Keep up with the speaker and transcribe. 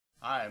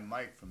Hi, I'm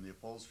Mike from the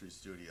Upholstery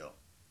Studio.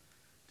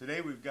 Today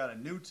we've got a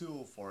new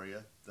tool for you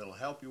that'll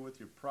help you with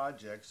your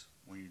projects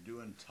when you're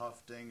doing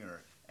tufting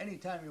or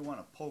anytime you want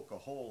to poke a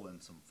hole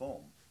in some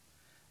foam.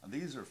 Now,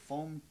 these are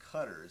foam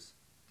cutters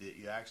that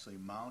you actually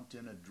mount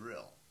in a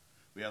drill.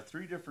 We have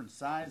three different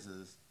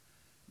sizes,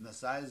 and the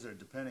sizes are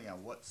depending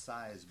on what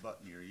size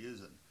button you're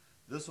using.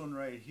 This one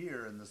right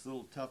here in this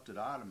little tufted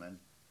ottoman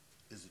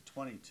is a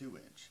 22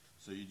 inch,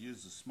 so you'd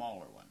use the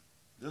smaller one.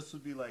 This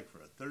would be like for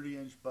a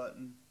 30-inch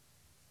button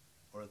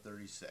or a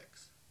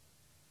 36.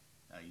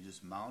 Now you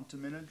just mount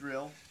them in a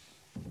drill.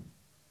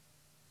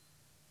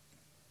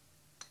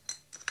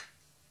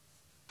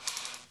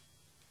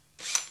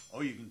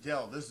 Oh, you can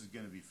tell this is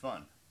going to be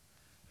fun.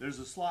 There's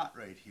a slot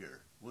right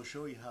here. We'll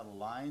show you how to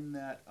line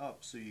that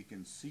up so you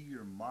can see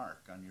your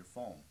mark on your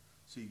foam,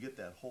 so you get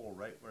that hole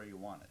right where you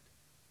want it.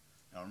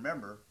 Now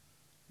remember,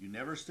 you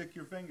never stick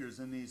your fingers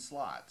in these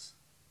slots.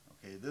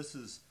 Okay, this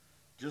is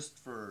just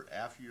for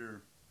after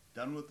you're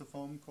done with the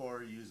foam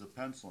core. You use a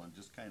pencil and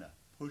just kind of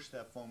push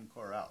that foam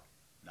core out,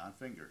 not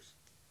fingers.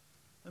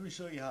 Let me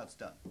show you how it's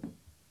done.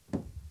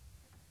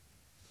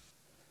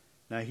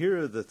 Now here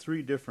are the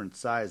three different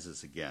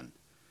sizes again.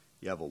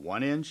 You have a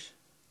 1 inch,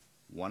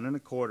 1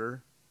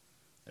 1/4,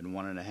 and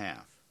 1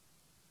 1/2.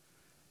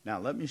 Now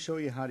let me show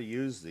you how to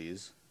use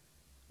these.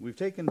 We've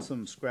taken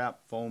some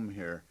scrap foam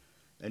here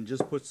and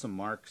just put some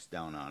marks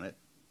down on it.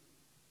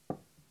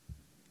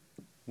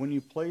 When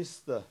you place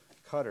the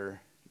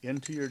cutter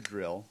into your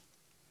drill,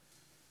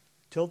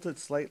 tilt it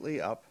slightly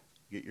up,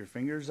 get your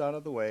fingers out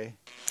of the way,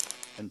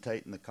 and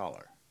tighten the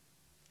collar.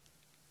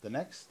 The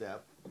next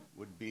step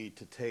would be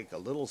to take a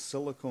little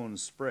silicone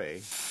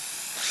spray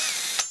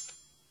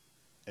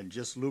and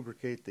just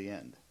lubricate the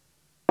end.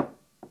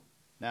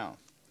 Now,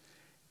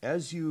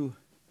 as you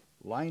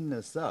line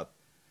this up,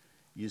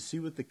 you see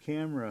with the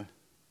camera,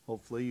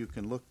 hopefully you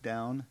can look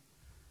down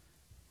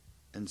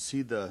and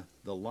see the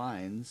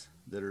lines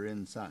that are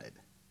inside.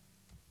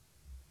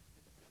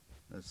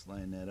 Let's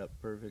line that up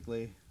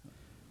perfectly.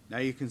 Now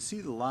you can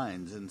see the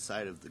lines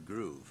inside of the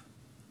groove.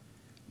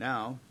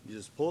 Now you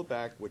just pull it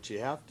back. What you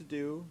have to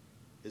do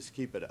is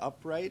keep it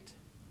upright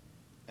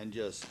and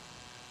just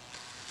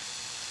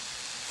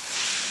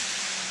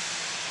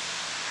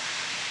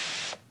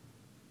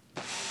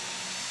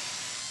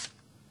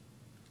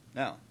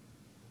now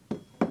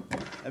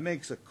that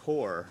makes a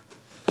core.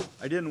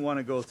 I didn't want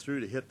to go through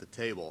to hit the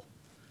table,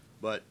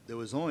 but there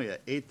was only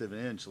 1/8 of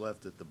an inch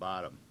left at the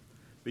bottom.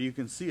 But you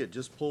can see it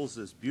just pulls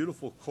this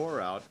beautiful core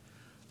out.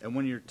 And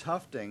when you're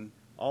tufting,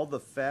 all the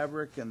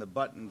fabric and the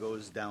button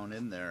goes down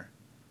in there,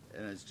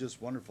 and it's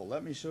just wonderful.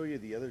 Let me show you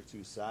the other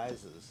two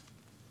sizes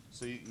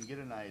so you can get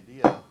an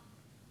idea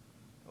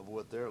of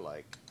what they're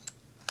like.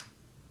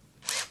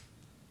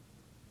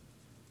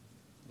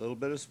 A little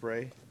bit of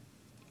spray.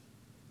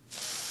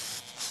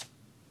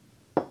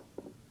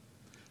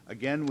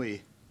 Again,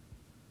 we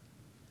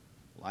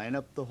line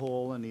up the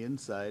hole on the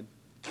inside.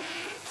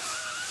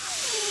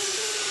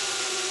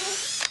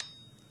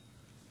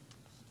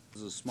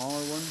 This is a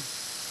smaller one.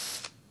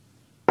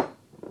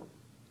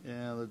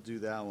 Yeah, let's do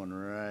that one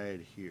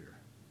right here.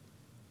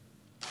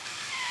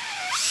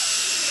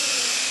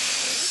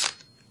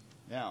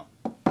 Now,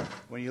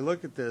 when you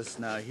look at this,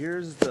 now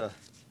here's the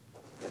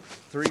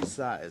three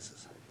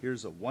sizes.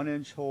 Here's a 1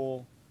 inch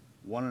hole,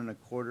 1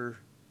 1/4,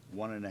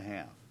 1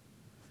 1/2.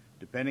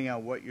 Depending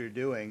on what you're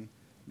doing,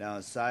 now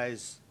a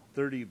size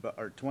 30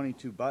 or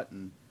 22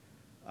 button,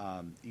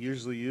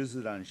 usually use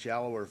it on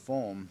shallower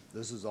foam.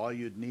 This is all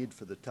you'd need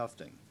for the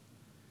tufting.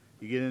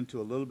 You get into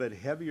a little bit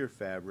heavier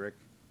fabric,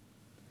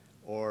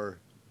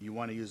 or you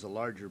want to use a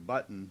larger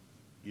button,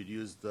 you'd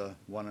use the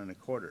 1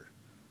 1/4.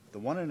 The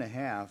 1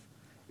 1/2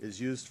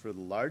 is used for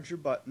the larger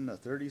button, a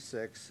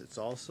 36. It's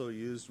also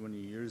used when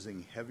you're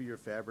using heavier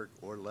fabric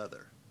or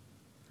leather.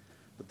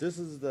 But this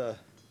is the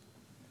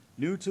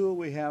new tool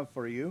we have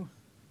for you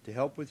to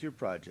help with your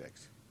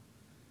projects.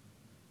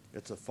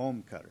 It's a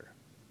foam cutter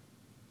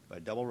by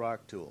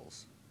DoubleRock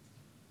Tools.